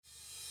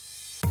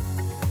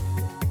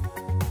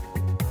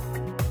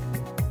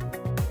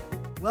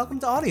Welcome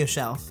to Audio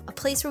Shelf. A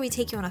place where we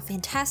take you on a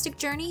fantastic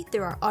journey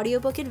through our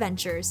audiobook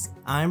adventures.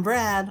 I'm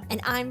Brad. And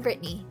I'm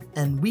Brittany.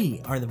 And we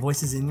are the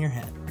voices in your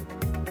head.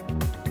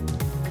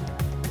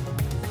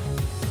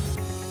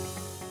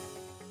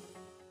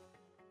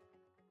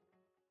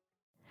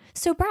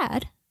 So,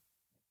 Brad,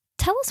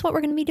 tell us what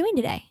we're going to be doing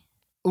today.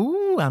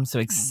 Ooh, I'm so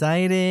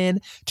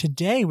excited.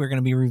 Today we're going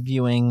to be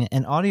reviewing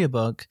an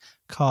audiobook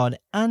called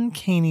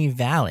Uncanny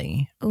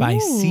Valley by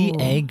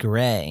C.A.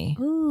 Gray.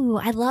 Ooh,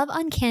 I love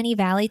Uncanny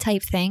Valley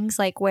type things,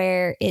 like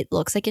where it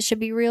looks like it should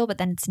be real, but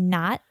then it's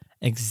not.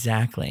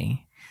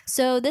 Exactly.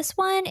 So this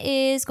one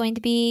is going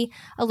to be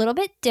a little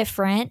bit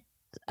different.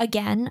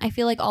 Again, I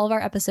feel like all of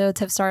our episodes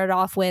have started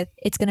off with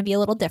it's going to be a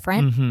little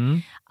different. Mm-hmm.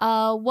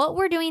 What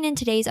we're doing in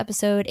today's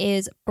episode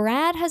is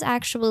Brad has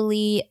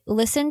actually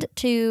listened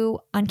to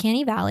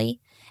Uncanny Valley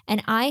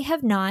and I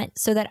have not,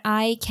 so that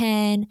I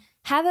can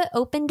have an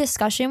open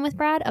discussion with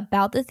Brad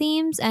about the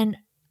themes and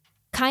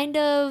kind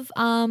of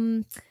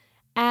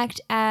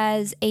act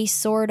as a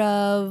sort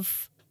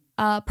of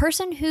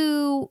person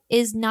who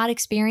is not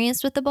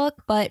experienced with the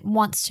book but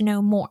wants to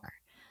know more.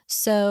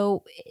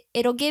 So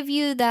it'll give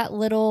you that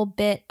little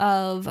bit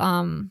of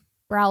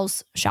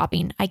browse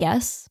shopping, I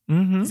guess.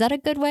 Mm-hmm. Is that a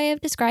good way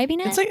of describing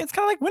it? It's kind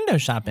of like window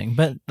shopping,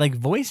 but like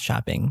voice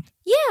shopping.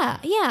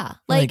 Yeah.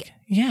 Like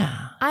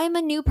yeah. I'm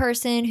a new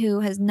person who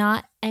has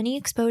not any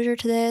exposure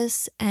to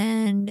this,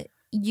 and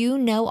you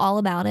know all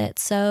about it,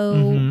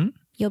 so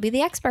you'll be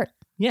the expert.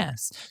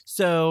 Yes.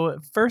 So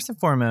first and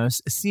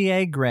foremost,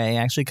 C.A. Gray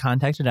actually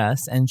contacted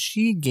us, and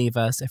she gave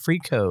us a free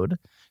code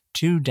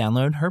to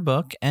download her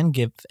book and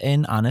give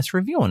an honest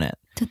review on it.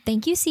 So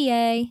thank you,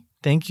 CA.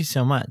 Thank you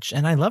so much.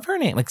 And I love her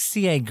name, like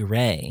C.A.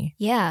 Gray.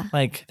 Yeah.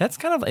 Like, that's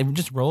kind of, it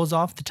just rolls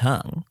off the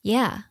tongue.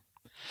 Yeah.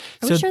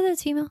 Are we sure that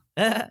it's female?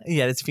 Yeah,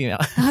 it's female.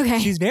 Okay.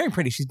 She's very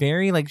pretty. She's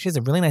very, she has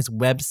a really nice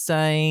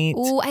website.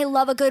 Ooh, I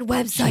love a good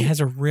website. She has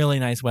a really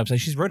nice website.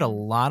 She's wrote a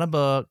lot of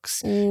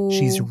books. Ooh.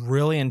 She's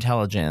really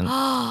intelligent.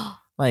 All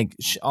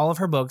of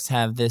her books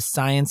have this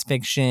science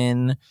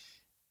fiction,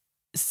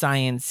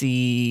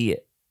 science-y,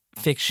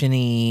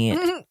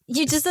 fiction-y,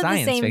 you just said the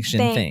science same fiction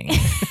thing.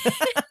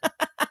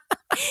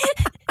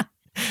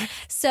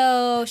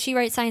 So she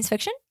writes science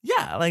fiction?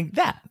 Yeah, like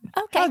that.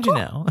 Okay, How'd cool. you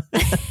know?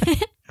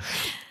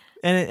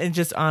 And it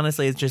just,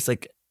 honestly, it's just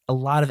like a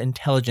lot of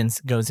intelligence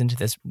goes into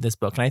this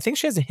book. And I think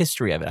she has a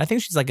history of it. I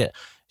think she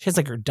has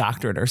her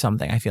doctorate or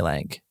something, I feel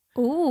like.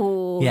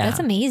 Ooh, Yeah, that's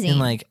amazing. in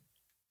like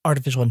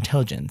artificial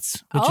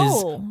intelligence, which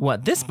is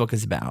what this book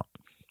is about.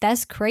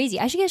 That's crazy.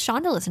 I should get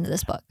Sean to listen to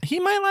this book. He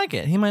might like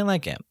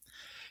it.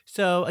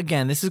 So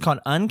again, this is called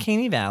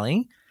Uncanny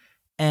Valley,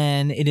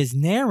 and it is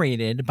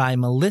narrated by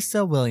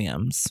Melissa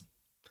Williams.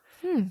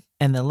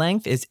 And the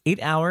length is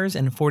 8 hours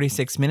and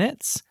 46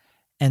 minutes.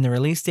 And the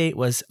release date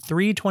was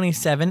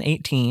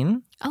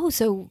 3/27/18. Oh,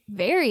 so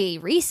very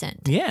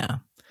recent. Yeah.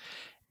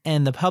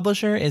 And the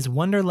publisher is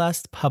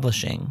Wonderlust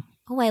Publishing.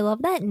 Oh, I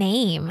love that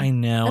name. I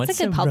know. That's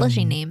a good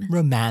publishing name.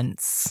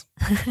 Romance.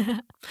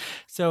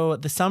 So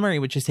the summary,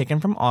 which is taken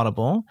from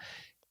Audible,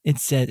 it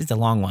says it's a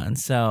long one.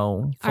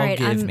 So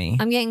forgive me.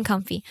 I'm getting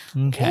comfy.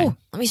 Okay. Ooh,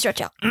 let me stretch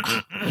out.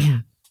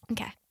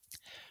 Okay.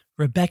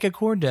 Rebecca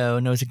Cordeaux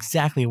knows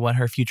exactly what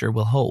her future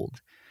will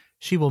hold.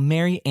 She will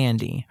marry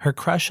Andy, her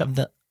crush of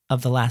the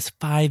last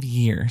 5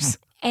 years.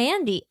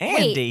 Andy.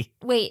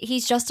 Wait,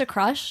 he's just a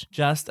crush?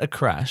 Just a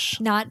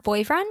crush. Not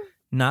boyfriend?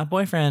 Not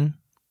boyfriend.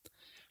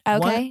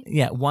 Okay.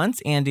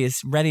 Once Andy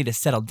is ready to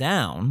settle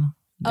down,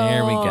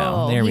 there we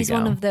go. He's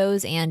one of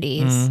those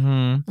Andys.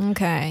 Mm-hmm.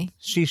 Okay.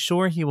 She's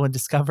sure he will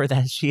discover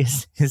that she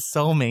is his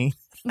soulmate.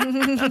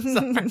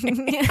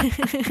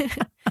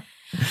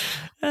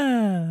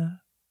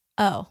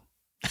 Oh.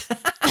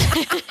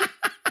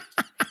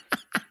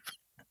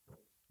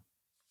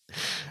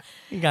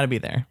 You got to be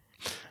there.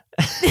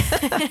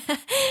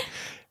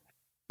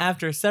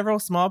 After several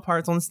small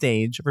parts on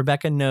stage,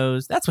 Rebecca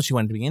knows that's what she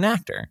wanted to be, an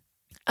actor.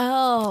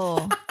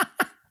 Oh.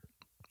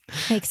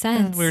 Makes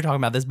sense. We were talking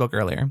about this book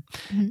earlier.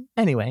 Mm-hmm.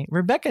 Anyway,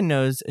 Rebecca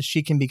knows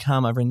she can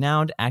become a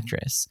renowned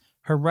actress.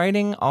 Her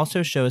writing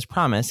also shows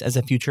promise as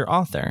a future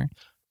author.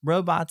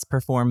 Robots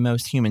perform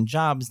most human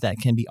jobs that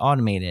can be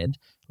automated,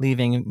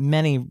 leaving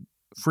many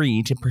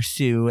free to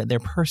pursue their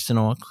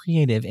personal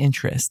creative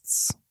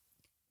interests.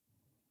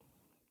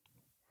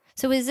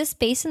 So is this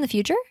based in the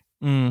future?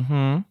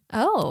 Mm-hmm.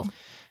 Oh.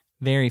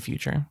 Very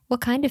future.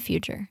 What kind of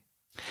future?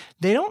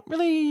 They don't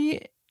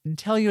really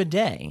tell you a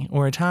day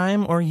or a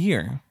time or a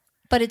year.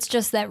 But it's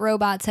just that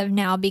robots have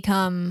now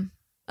become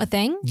a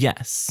thing?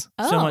 Yes.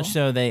 Oh. So much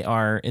so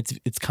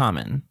it's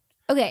common.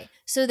 Okay.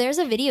 So there's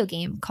a video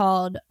game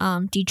called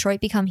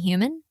Detroit Become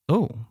Human.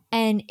 Oh.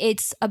 And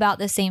it's about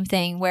the same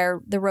thing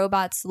where the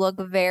robots look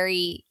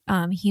very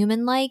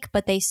human-like,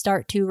 but they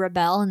start to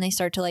rebel and they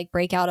start to like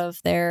break out of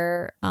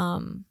their,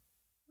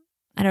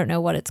 I don't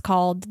know what it's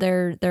called,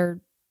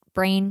 their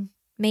brain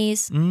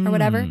maze or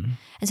whatever. And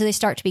so they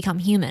start to become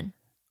human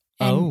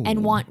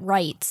and want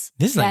rights.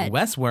 This is like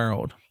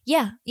Westworld.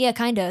 Yeah,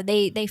 kind of.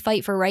 They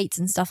fight for rights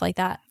and stuff like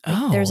that.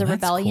 Like, there's a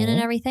rebellion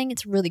and everything.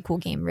 It's a really cool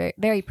game. Very,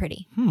 very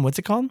pretty. What's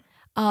it called?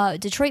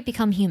 Detroit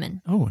Become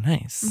Human. Oh,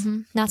 nice.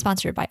 Not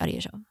sponsored by Audio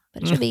Show,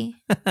 but it should be.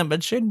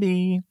 But should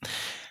be.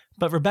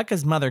 But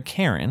Rebecca's mother,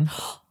 Karen.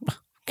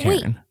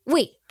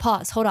 Wait,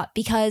 pause, hold up.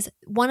 Because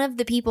one of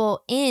the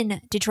people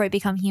in Detroit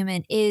Become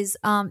Human is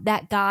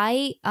that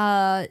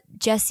guy,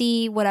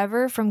 Jesse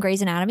whatever from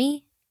Grey's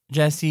Anatomy.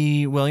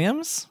 Jesse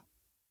Williams?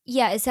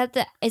 Yeah, is that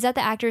the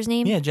actor's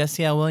name? Yeah,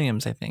 Jesse L.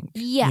 Williams, I think.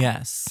 Yeah.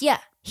 Yes. Yeah.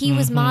 He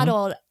was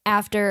modeled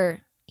after,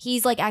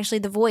 he's like actually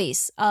the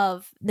voice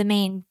of the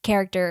main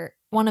character,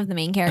 one of the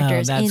main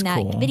characters in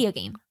that video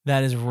game.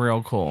 That is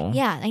real cool.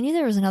 Yeah, I knew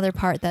there was another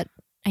part that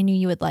I knew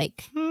you would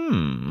like.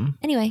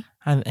 Anyway.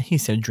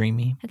 He's so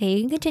dreamy. Okay,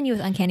 you can continue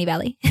with Uncanny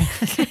Valley.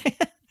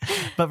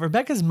 But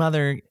Rebecca's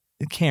mother,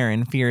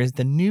 Karen, fears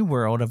the new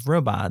world of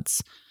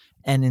robots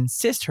and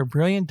insists her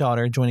brilliant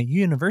daughter join a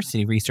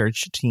university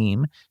research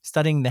team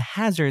studying the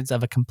hazards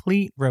of a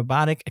complete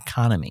robotic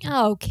economy.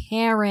 Oh,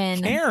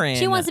 Karen.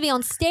 She wants to be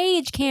on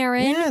stage,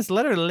 Karen. Yes,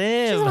 let her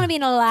live. She doesn't want to be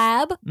in a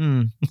lab.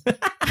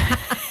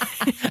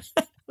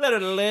 Let her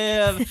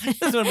live. She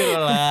doesn't want to be in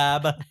a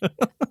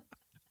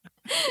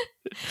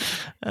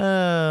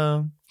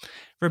lab.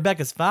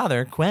 Rebecca's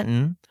father,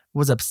 Quentin,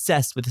 was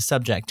obsessed with the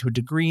subject to a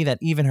degree that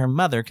even her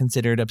mother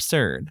considered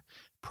absurd.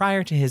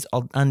 Prior to his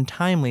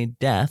untimely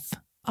death...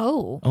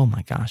 Oh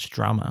my gosh,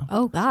 drama.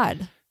 Oh,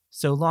 God.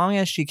 So long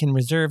as she can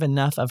reserve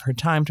enough of her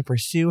time to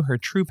pursue her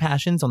true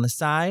passions on the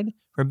side,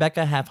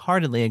 Rebecca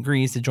half-heartedly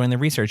agrees to join the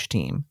research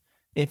team,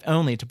 if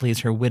only to please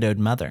her widowed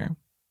mother.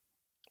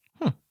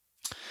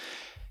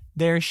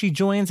 There she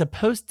joins a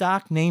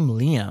postdoc named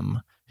Liam,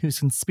 whose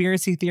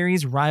conspiracy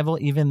theories rival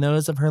even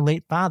those of her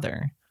late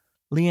father.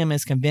 Liam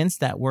is convinced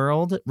that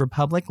World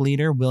Republic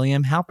leader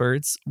William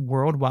Halpert's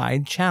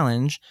worldwide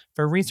challenge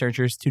for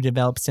researchers to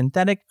develop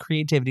synthetic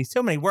creativity.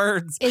 So many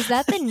words. Is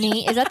that the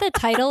name? Is that the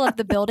title of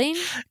the building?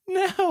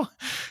 No,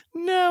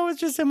 it's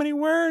just so many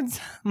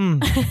words. Do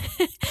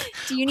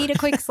you need a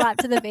quick slap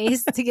to the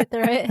face to get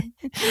through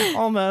it?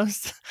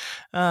 Almost.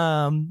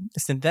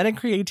 Synthetic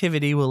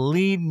creativity will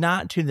lead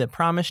not to the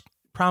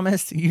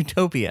promised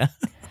utopia.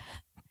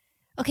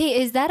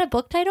 Okay, is that a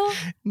book title?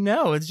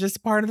 No, it's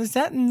just part of the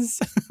sentence.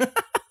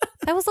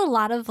 That was a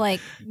lot of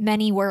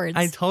many words.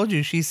 I told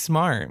you she's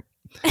smart.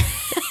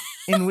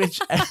 in which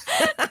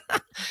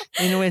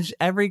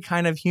every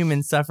kind of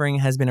human suffering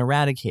has been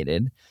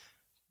eradicated,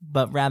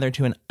 but rather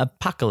to an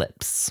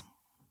apocalypse.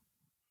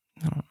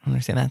 I don't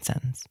understand that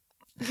sentence.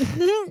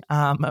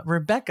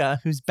 Rebecca,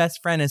 whose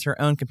best friend is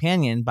her own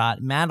companion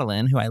bot,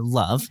 Madeline, who I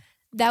love.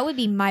 That would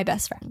be my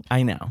best friend.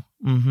 I know.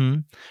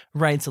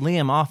 Writes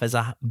Liam off as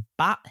a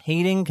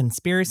bot-hating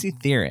conspiracy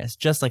theorist,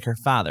 just like her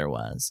father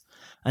was,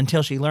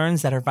 until she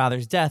learns that her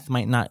father's death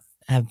might not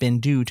have been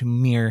due to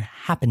mere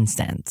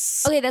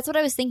happenstance. Okay, that's what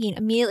I was thinking.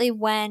 Immediately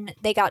when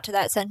they got to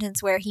that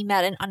sentence where he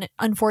met an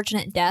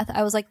unfortunate death,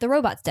 I was like, the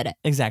robots did it.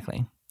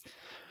 Exactly.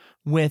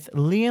 With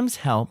Liam's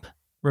help,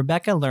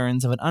 Rebecca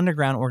learns of an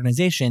underground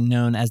organization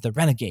known as the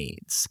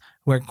Renegades,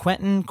 where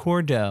Quentin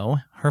Cordeau,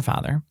 her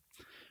father,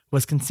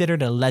 was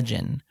considered a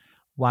legend.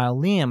 While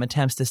Liam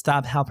attempts to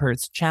stop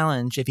Halpert's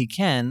challenge if he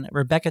can,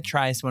 Rebecca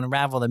tries to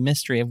unravel the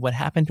mystery of what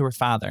happened to her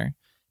father.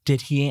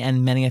 Did he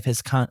and many of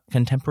his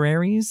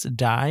contemporaries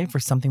die for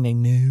something they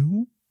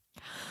knew?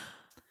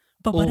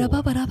 Or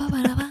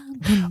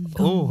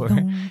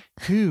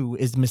who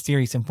is the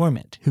mysterious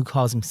informant who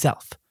calls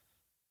himself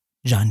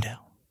John Doe?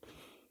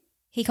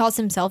 He calls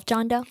himself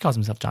John Doe? He calls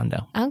himself John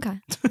Doe. Okay.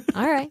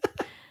 All right.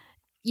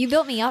 You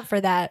built me up for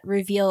that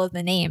reveal of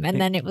the name, and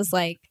then it was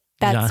like,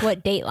 that's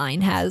what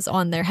Dateline has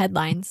on their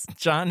headlines.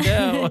 John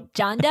Doe.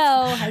 John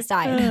Doe has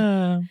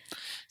died.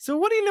 So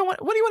what do you know? What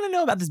do you want to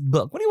know about this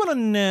book? What do you want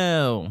to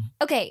know?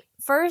 Okay,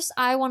 first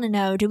I want to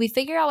know, do we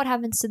figure out what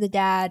happens to the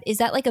dad? Is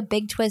that like a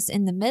big twist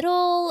in the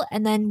middle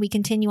and then we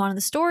continue on in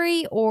the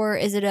story, or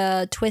is it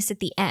a twist at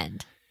the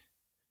end?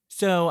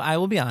 So I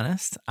will be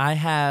honest. I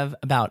have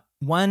about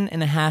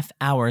 1.5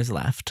 hours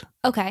left.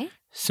 Okay.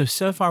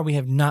 So far we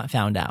have not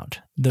found out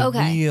the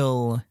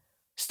real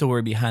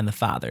story behind the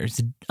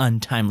father's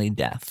untimely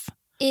death.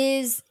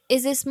 Is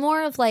this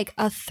more of like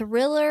a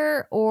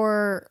thriller,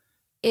 or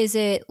is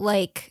it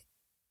like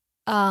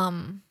I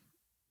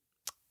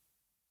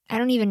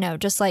don't even know,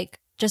 just like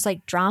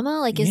drama?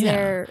 Like is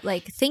there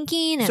like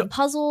thinking and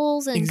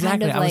puzzles and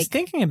exactly. kind of I was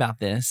thinking about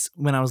this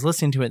when I was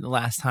listening to it the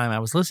last time I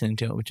was listening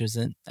to it, which was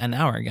an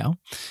hour ago.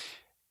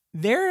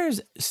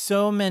 There's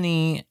so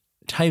many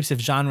types of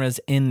genres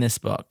in this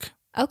book.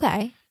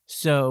 Okay.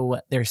 So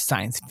there's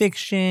science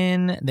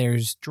fiction,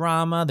 there's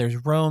drama,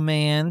 there's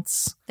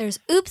romance. There's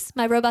Oops,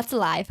 My Robot's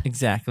Alive.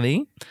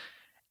 Exactly.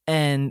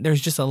 And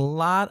there's just a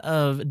lot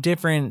of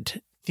different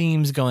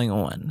themes going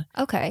on.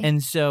 Okay.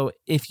 And so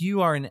if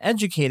you are an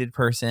educated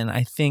person,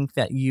 I think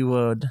that you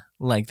would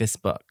like this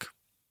book.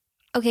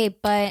 Okay,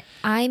 but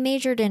I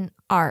majored in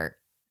art.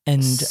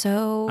 And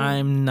so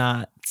I'm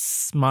not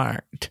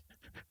smart.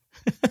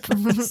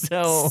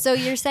 So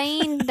you're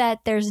saying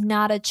that there's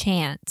not a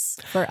chance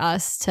for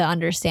us to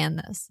understand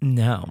this?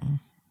 No.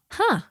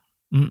 Huh.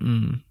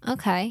 Mm-mm.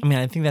 Okay. I mean,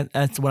 I think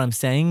that's what I'm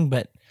saying,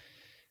 but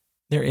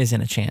there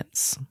isn't a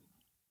chance.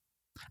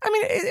 I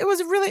mean,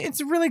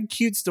 it's a really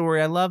cute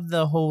story. I love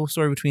the whole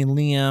story between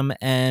Liam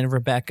and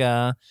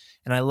Rebecca,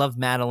 and I love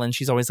Madeline.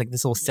 She's always like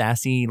this little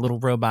sassy little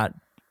robot,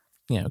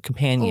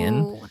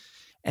 companion. Ooh.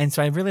 And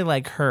so I really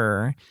like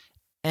her,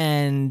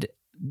 and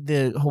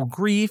the whole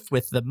grief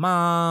with the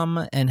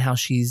mom and how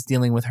she's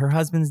dealing with her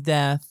husband's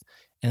death,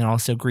 and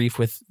also grief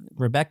with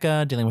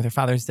Rebecca dealing with her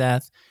father's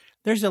death.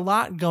 There's a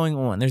lot going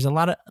on. There's a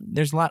lot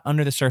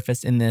under the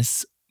surface in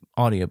this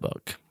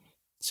audiobook.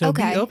 So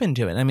be open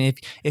to it. I mean,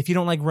 if you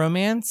don't like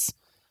romance,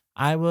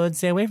 I would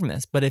stay away from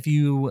this. But if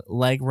you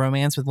like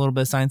romance with a little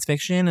bit of science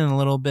fiction and a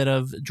little bit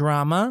of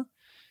drama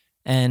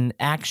and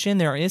action,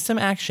 there is some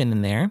action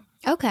in there.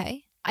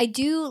 Okay. I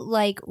do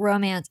like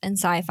romance and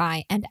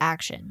sci-fi and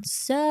action.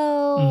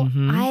 So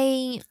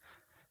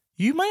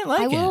you might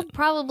like it. I will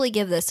probably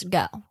give this a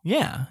go.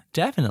 Yeah,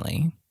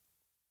 definitely.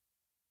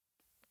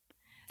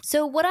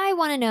 So what I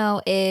want to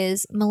know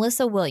is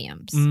Melissa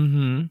Williams.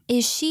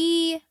 Is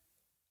she...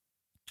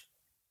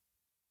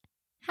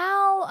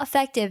 How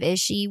effective is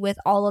she with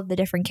all of the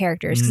different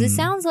characters? Because it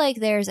sounds like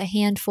there's a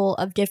handful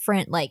of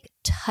different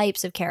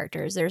types of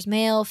characters. There's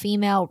male,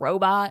 female,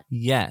 robot.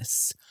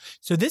 Yes.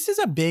 So this is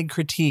a big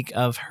critique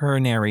of her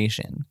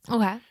narration.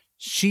 Okay.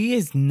 She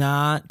is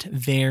not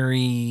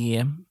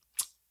very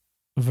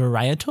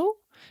varietal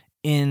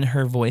in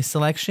her voice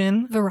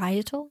selection.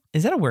 Varietal?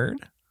 Is that a word?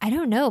 I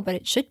don't know, but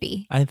it should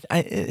be.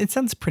 It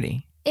sounds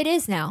pretty. It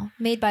is now.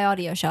 Made by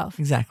Audio Shelf.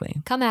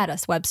 Exactly. Come at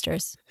us,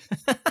 Websters.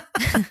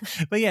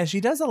 But yeah, she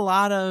does there's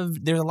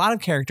a lot of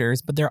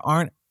characters, but there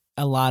aren't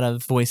a lot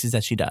of voices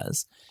that she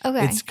does.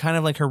 Okay. It's kind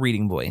of like her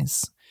reading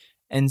voice.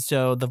 And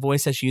so the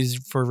voice that she uses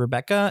for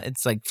Rebecca,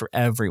 it's like for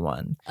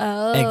everyone.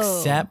 Oh.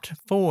 Except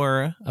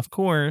for, of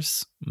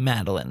course,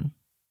 Madeline.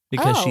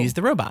 Because she's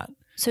the robot.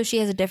 So she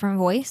has a different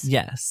voice?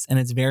 Yes. And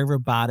it's very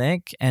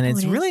robotic. And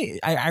it's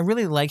really, I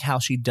really like how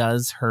she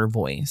does her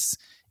voice.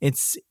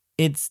 It's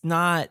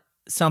not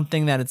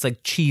something that it's like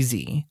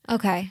cheesy.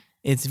 Okay.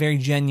 It's very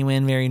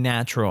genuine, very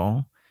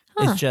natural.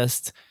 It's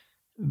just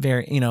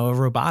very, a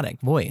robotic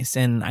voice.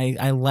 And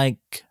I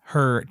like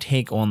her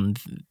take on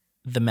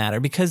the matter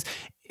because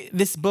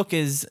this book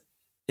it's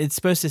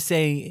supposed to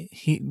say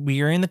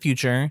we are in the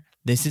future.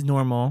 This is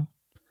normal.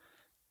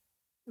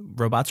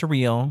 Robots are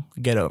real.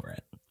 Get over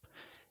it.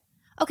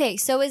 Okay,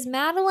 so is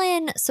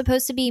Madeline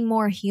supposed to be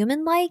more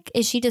human-like?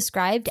 Is she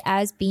described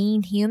as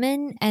being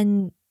human?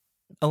 And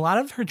a lot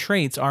of her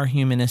traits are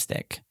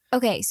humanistic.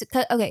 Okay,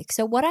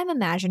 so what I'm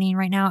imagining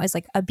right now is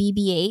like a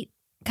BB-8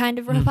 kind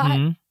of robot.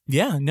 Mm-hmm.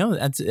 Yeah, no,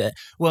 that's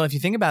well. If you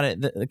think about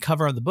it, the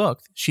cover of the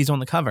book, she's on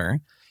the cover,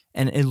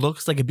 and it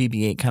looks like a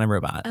BB-8 kind of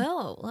robot.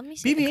 Oh, let me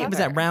see. BB-8 was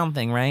that round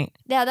thing, right?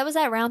 Yeah, that was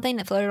that round thing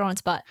that floated on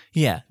its butt.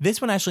 Yeah,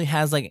 this one actually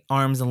has like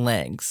arms and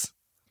legs.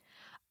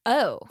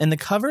 Oh, and the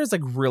cover is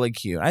like really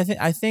cute.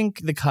 I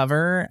think the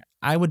cover,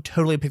 I would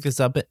totally pick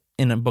this up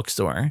in a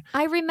bookstore.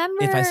 I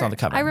remember if I saw the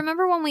cover. I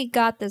remember when we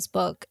got this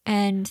book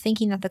and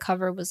thinking that the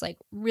cover was like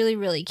really,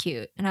 really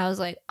cute, and I was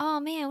like,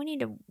 "Oh man, we need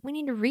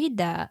to read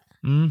that."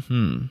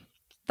 Mm-hmm.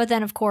 But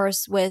then, of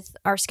course, with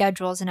our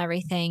schedules and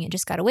everything, it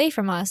just got away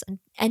from us,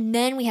 and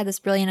then we had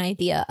this brilliant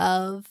idea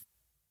of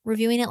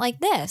reviewing it like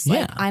this.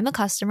 Yeah. Like, I'm a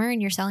customer,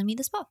 and you're selling me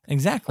this book,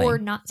 exactly, or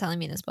not selling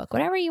me this book,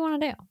 whatever you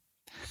want to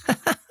do.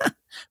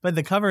 But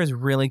the cover is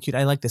really cute.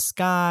 I like the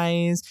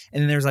skies.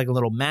 And then there's like a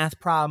little math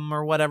problem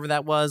or whatever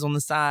that was on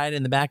the side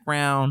in the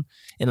background.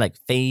 It like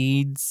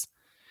fades.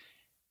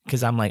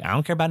 Because I'm like, I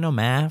don't care about no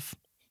math.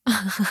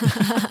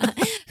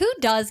 Who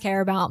does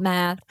care about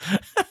math?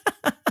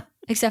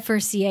 Except for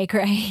C.A.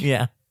 Gray.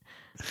 Yeah.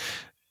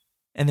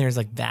 And there's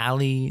like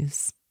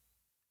valleys.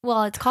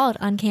 Well, it's called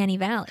Uncanny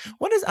Valley.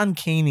 What is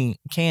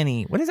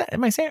canny? What is that?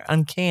 Am I saying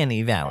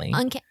Uncanny Valley?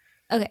 Okay.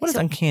 What does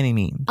uncanny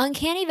mean?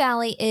 Uncanny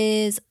Valley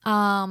is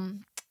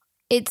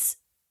it's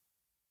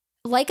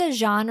like a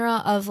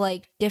genre of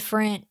like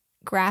different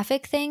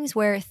graphic things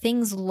where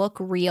things look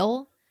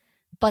real,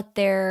 but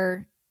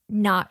they're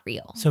not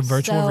real. So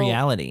virtual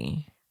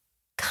reality.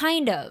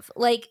 Kind of.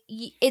 Like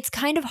it's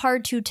kind of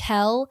hard to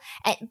tell,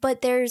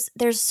 but there's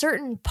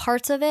certain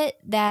parts of it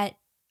that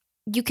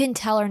you can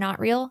tell are not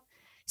real.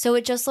 So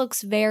it just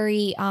looks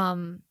very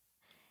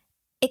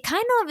it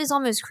kind of is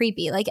almost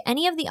creepy. Like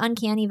any of the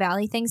Uncanny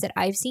Valley things that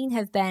I've seen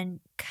have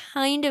been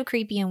kind of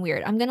creepy and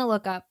weird. I'm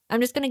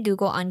just going to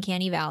Google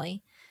Uncanny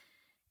Valley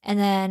and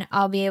then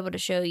I'll be able to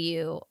show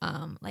you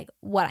like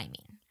what I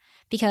mean.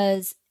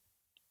 Because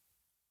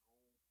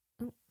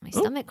my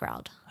stomach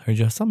growled. Heard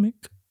your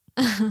stomach.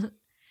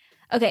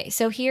 Okay,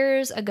 so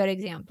here's a good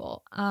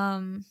example.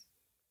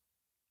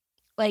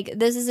 Like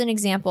this is an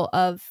example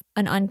of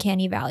an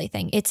Uncanny Valley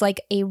thing. It's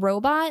like a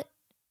robot.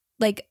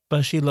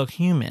 But she looks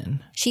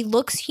human. She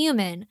looks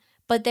human,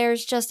 but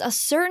there's just a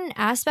certain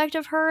aspect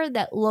of her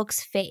that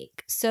looks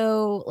fake.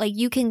 So, like,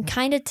 you can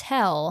kind of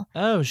tell.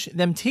 Oh,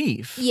 them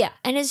teeth. Yeah.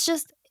 And it's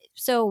just,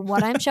 so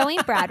what I'm showing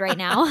Brad right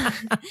now,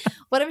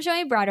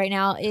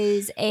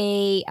 is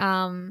a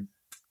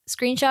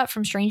screenshot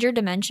from Stranger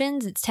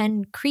Dimensions. It's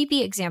 10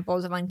 creepy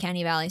examples of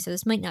Uncanny Valley. So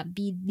this might not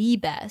be the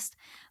best,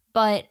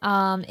 but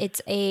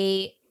it's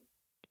a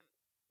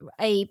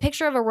a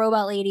picture of a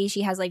robot lady.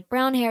 She has like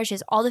brown hair. She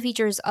has all the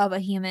features of a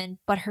human,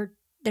 but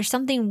there's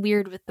something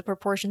weird with the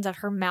proportions of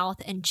her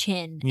mouth and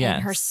chin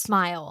and her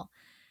smile.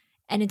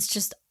 And it's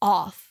just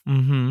off.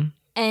 Mm-hmm.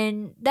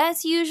 And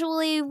that's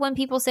usually when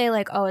people say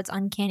like, oh, it's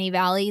uncanny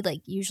valley.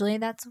 Like usually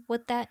that's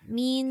what that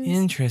means.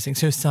 Interesting.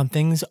 So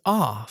something's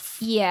off.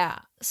 Yeah.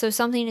 So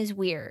something is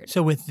weird.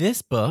 So with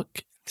this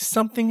book,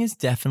 something is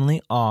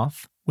definitely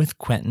off with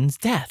Quentin's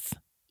death.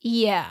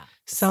 Yeah.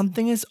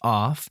 Something is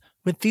off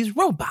with these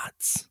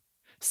robots.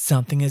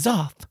 Something is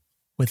off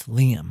with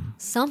Liam.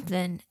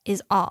 Something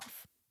is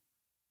off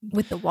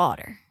with the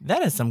water.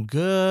 That is some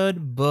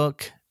good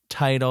book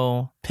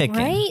title picking.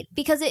 Right?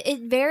 Because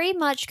it very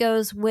much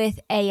goes with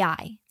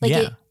AI.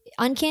 Like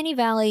Uncanny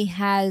Valley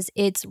has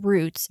its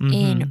roots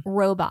in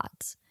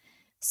robots.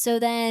 So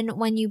then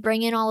when you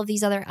bring in all of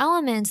these other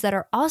elements that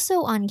are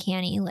also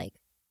uncanny, like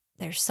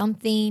there's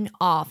something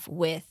off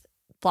with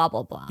blah,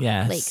 blah, blah.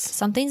 Yes. Like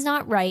something's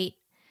not right.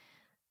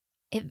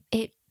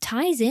 It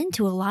ties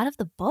into a lot of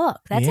the book.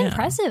 That's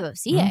impressive of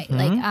CA.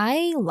 Like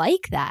I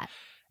like that.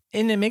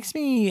 And it makes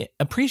me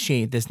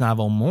appreciate this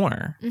novel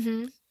more.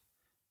 Mm-hmm.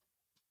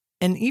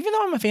 And even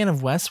though I'm a fan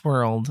of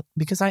Westworld,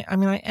 because I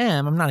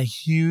am, I'm not a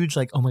huge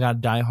like, oh my God,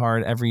 Die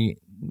Hard every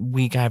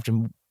week I have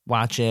to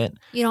watch it.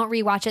 You don't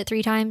rewatch it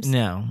 3 times?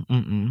 No.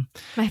 Mm-mm.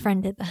 My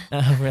friend did that.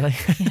 Oh, really?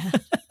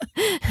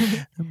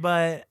 Yeah.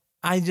 But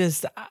I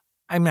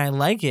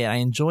like it. I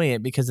enjoy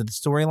it because of the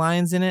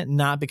storylines in it,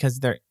 not because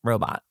they're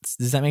robots.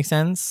 Does that make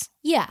sense?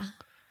 Yeah.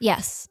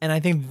 Yes. And I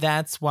think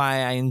that's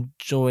why I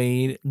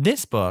enjoyed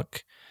this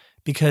book,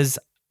 because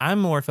I'm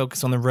more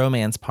focused on the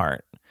romance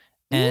part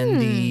and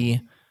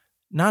the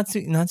not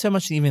so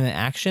much even the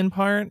action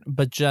part,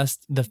 but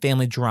just the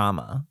family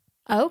drama.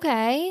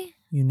 Okay.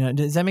 You know,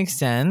 does that make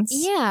sense?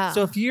 Yeah.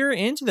 So if you're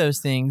into those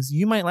things,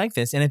 you might like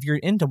this. And if you're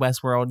into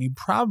Westworld, you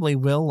probably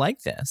will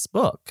like this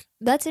book.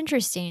 That's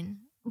interesting.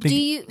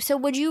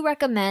 Would you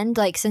recommend,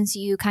 like, since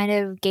you kind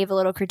of gave a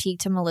little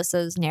critique to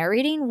Melissa's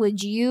narrating,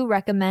 would you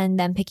recommend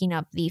them picking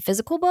up the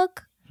physical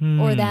book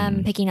or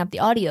them picking up the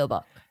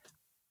audiobook?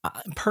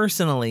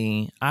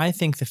 Personally, I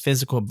think the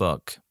physical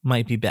book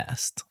might be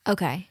best.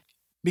 Okay.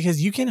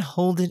 Because you can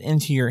hold it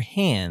into your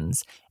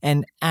hands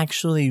and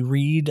actually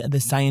read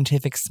the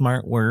scientific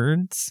smart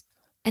words.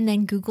 And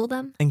then Google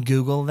them? And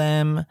Google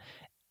them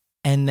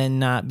and then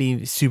not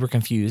be super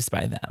confused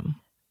by them.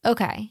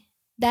 Okay.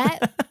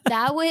 That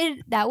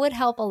would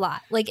help a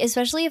lot. Like,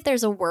 especially if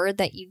there's a word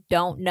that you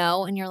don't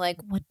know and you're like,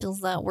 what does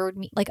that word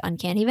mean? Like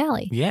Uncanny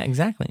Valley. Yeah,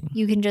 exactly.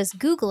 You can just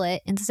Google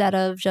it instead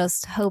of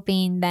just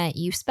hoping that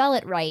you spell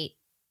it right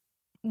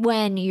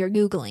when you're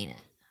Googling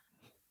it.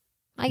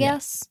 I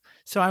guess.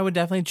 So I would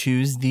definitely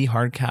choose the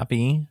hard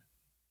copy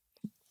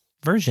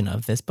version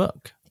of this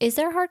book. Is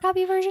there a hard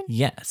copy version?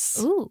 Yes.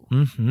 Ooh.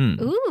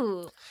 Mm-hmm.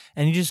 Ooh.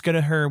 And you just go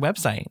to her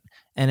website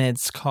and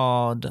it's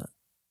called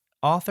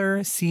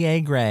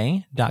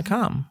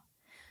authorcagray.com.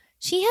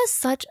 She has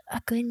such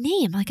a good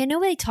name. Like, I know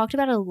they talked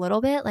about it a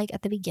little bit like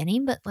at the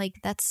beginning, but like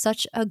that's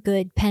such a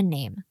good pen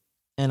name.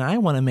 And I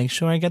want to make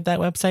sure I get that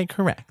website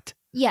correct.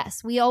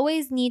 Yes, we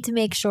always need to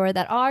make sure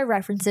that our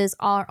references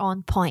are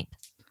on point.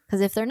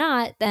 Because if they're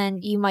not, then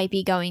you might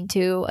be going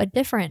to a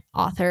different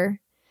author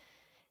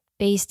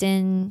based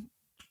in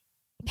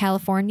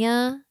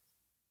California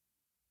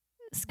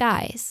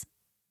skies.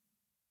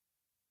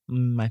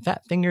 My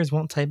fat fingers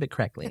won't type it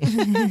correctly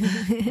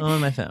on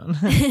my phone.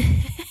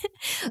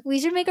 We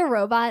should make a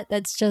robot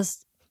that's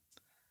just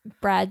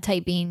Brad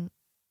typing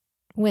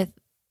with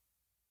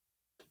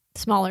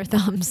smaller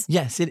thumbs.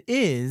 Yes, it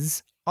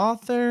is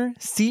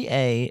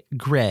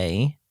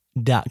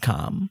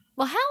authorcagray.com.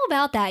 Well, how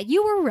about that?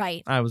 You were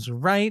right. I was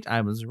right.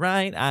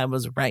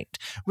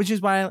 Which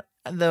is why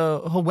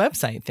the whole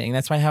website thing,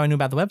 that's why how I knew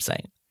about the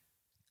website.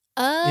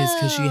 Oh. Is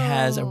because she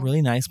has a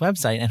really nice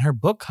website and her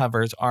book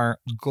covers are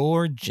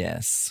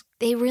gorgeous.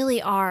 They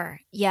really are.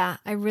 Yeah,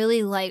 I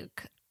really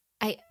like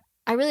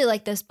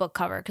this book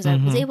cover because I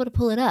was able to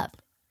pull it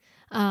up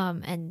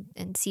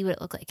and see what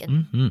it looked like.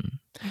 And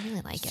I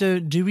really like it. So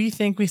do we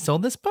think we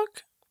sold this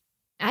book?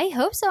 I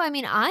hope so. I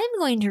mean, I'm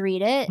going to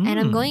read it and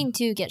I'm going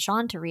to get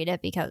Sean to read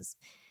it because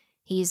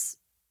he's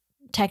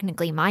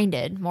technically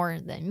minded more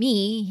than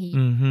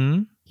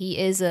me. He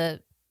is a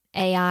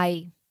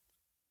AI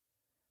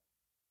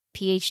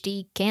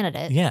PhD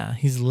candidate. Yeah,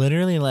 he's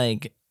literally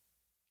like,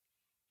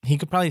 he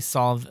could probably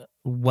solve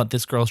what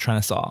this girl's trying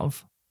to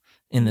solve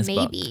in this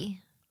book.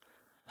 Maybe.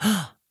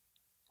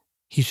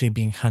 He should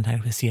be in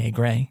contact with C.A.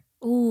 Gray.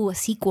 Ooh, a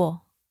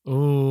sequel.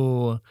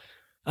 Ooh,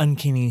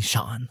 Uncanny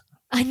Sean.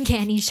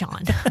 Uncanny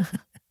Sean.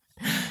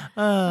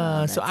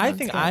 So I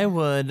think good. I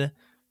would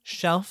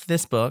shelf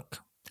this book.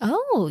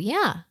 Oh,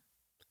 yeah.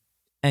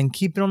 And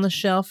keep it on the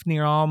shelf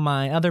near all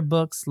my other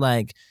books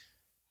like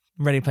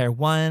Ready Player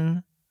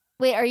One.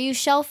 Wait, are you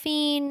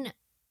shelving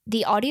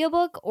the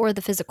audiobook or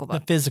the physical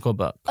book? The physical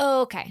book.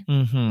 Oh, okay.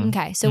 Mm-hmm.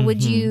 Okay. So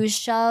would you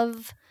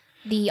shove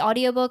the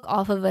audiobook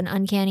off of an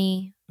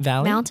Uncanny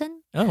Valley?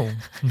 Mountain? Oh,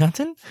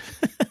 mountain?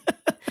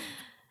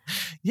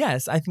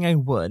 Yes, I think I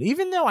would.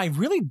 Even though I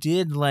really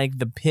did like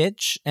the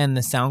pitch and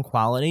the sound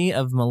quality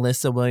of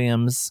Melissa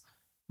Williams'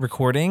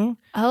 recording.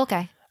 Oh,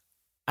 okay.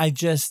 I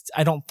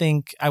don't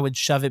think I would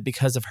shove it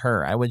because of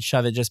her. I would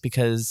shove it just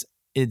because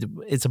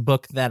it's a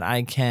book that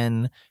I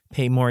can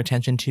pay more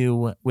attention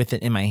to with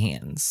it in my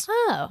hands.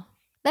 Oh,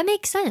 that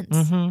makes sense.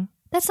 Mm-hmm.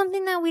 That's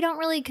something that we don't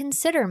really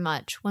consider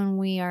much when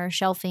we are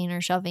shelving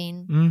or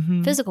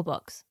shoving physical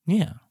books.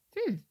 Yeah.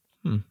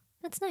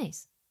 That's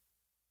nice.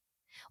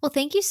 Well,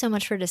 thank you so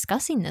much for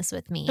discussing this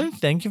with me. And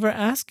thank you for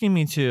asking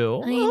me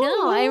to. I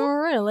know. I'm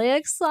really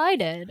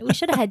excited. We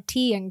should have had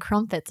tea and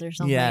crumpets or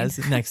something. Yes,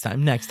 next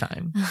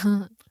time.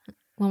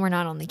 When we're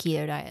not on the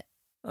keto diet.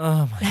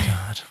 Oh, my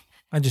God.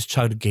 I just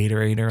chugged a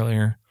Gatorade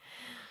earlier.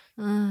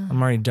 I'm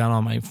already done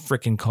all my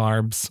freaking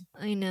carbs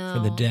I know.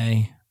 for the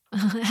day.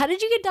 How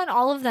did you get done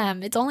all of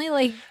them? It's only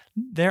like...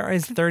 There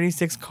is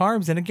 36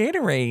 carbs in a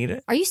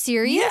Gatorade. Are you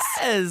serious?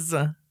 Yes.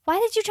 Why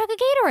did you chug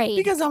a Gatorade?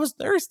 Because I was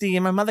thirsty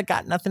and my mother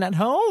got nothing at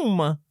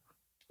home.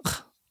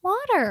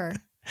 Water.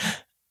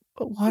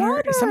 But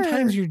water,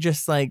 sometimes you're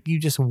just like, you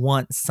just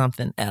want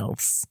something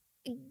else.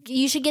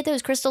 You should get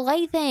those Crystal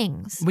Light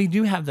things. We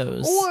do have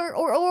those.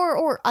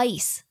 Or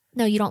ice.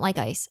 No, you don't like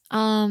ice.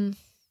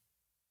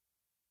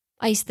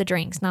 Ice the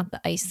drinks, not the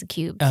ice the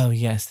cubes. Oh,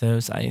 yes,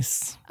 those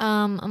ice.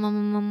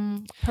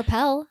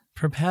 Propel.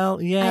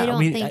 Propel, yeah. I don't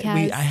think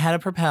I had a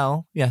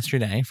Propel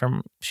yesterday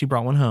she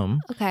brought one home.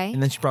 Okay.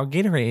 And then she brought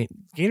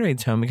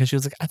Gatorades home because she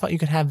was like, I thought you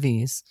could have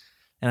these.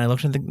 And I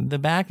looked at the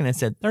back and it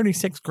said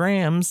 36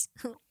 grams.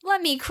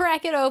 Let me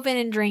crack it open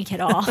and drink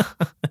it all.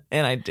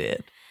 And I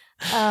did.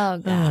 Oh,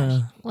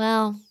 gosh.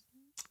 Well,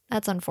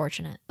 that's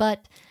unfortunate.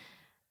 But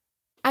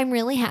I'm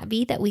really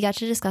happy that we got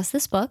to discuss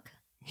this book.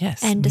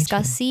 Yes. And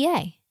discuss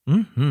CA.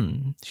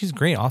 She's a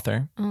great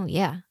author. Oh,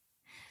 yeah.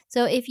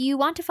 So if you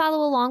want to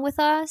follow along with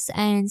us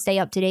and stay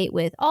up to date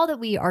with all that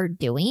we are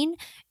doing,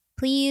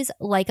 please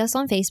like us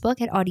on Facebook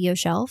at Audio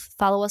Shelf,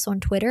 follow us on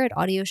Twitter at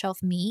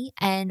AudioshelfMe,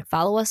 and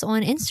follow us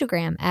on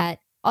Instagram at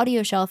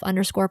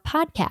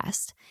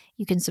Audioshelf_podcast.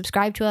 You can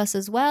subscribe to us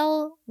as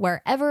well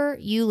wherever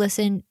you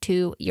listen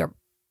to your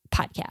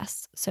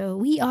podcasts. So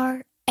we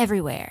are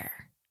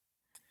everywhere.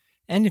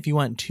 And if you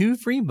want 2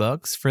 free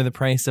books for the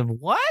price of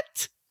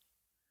what?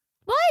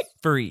 What?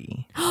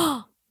 Free.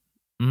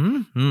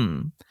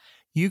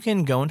 You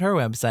can go into our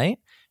website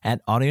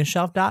at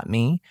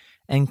audioshelf.me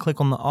and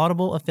click on the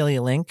Audible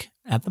affiliate link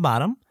at the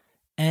bottom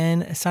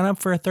and sign up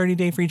for a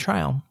 30-day free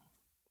trial.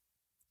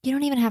 You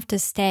don't even have to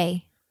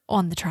stay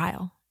on the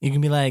trial. You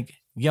can be like,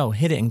 yo,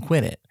 hit it and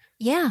quit it.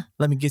 Yeah.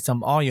 Let me get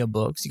some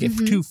audiobooks. You get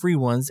 2 free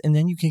ones and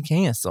then you can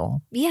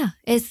cancel. Yeah.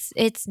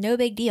 It's no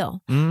big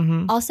deal.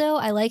 Also,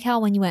 I like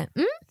how when you went,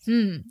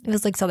 it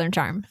was like Southern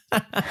Charm.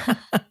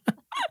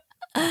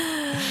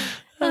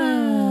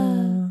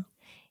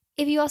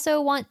 If you also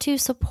want to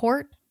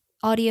support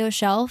Audio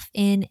Shelf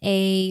in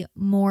a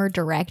more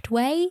direct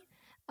way,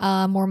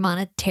 more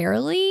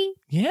monetarily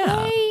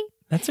way,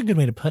 that's a good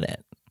way to put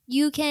it.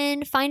 you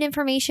can find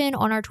information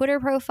on our Twitter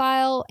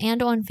profile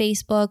and on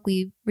Facebook.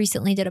 We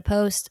recently did a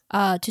post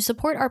to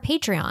support our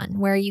Patreon,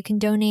 where you can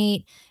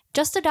donate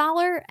just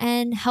 $1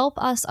 and help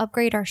us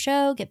upgrade our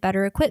show, get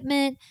better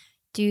equipment,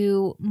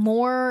 do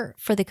more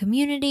for the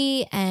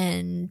community,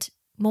 and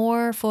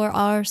more for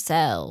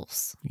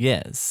ourselves.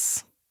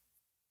 Yes.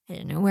 I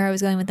didn't know where I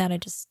was going with that. I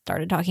just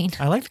started talking.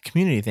 I like the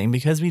community thing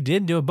because we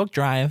did do a book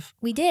drive.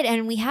 We did,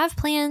 and we have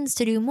plans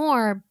to do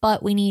more,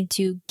 but we need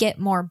to get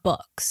more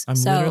books. I'm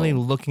literally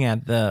looking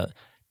at the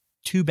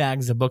 2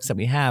 bags of books that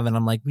we have, and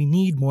I'm like, we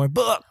need more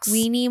books.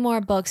 We need more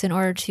books in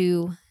order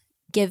to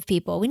give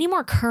people. We need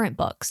more current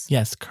books.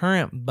 Yes,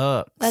 current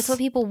books. That's what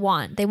people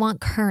want. They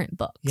want current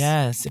books.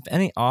 Yes. If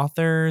any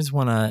authors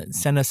want to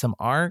send us some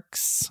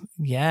arcs,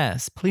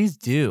 yes, please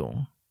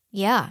do.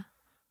 Yeah.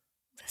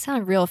 That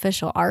sounded real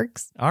official.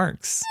 Arcs.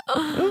 Arcs.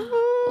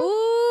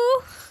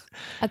 Ooh.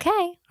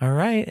 Okay. All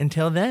right.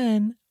 Until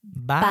then,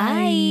 bye.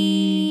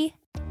 Bye.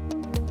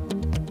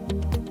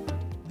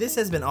 This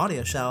has been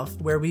Audio Shelf,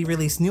 where we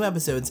release new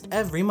episodes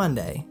every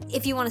Monday.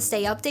 If you want to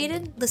stay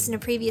updated, listen to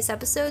previous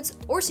episodes,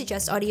 or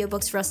suggest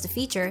audiobooks for us to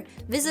feature,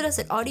 visit us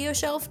at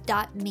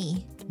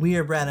audioshelf.me. We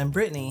are Brad and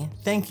Brittany.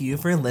 Thank you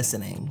for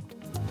listening.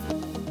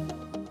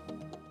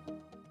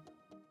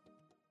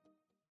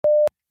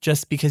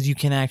 Just because you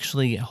can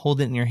actually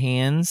hold it in your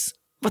hands,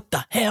 what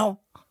the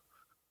hell?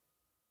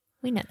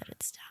 We know that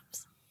it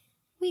stops.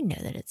 We know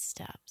that it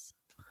stops.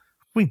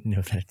 We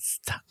know that it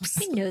stops.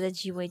 We know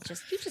that you're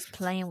just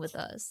playing with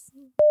us.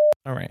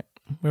 All right.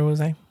 Where was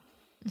I?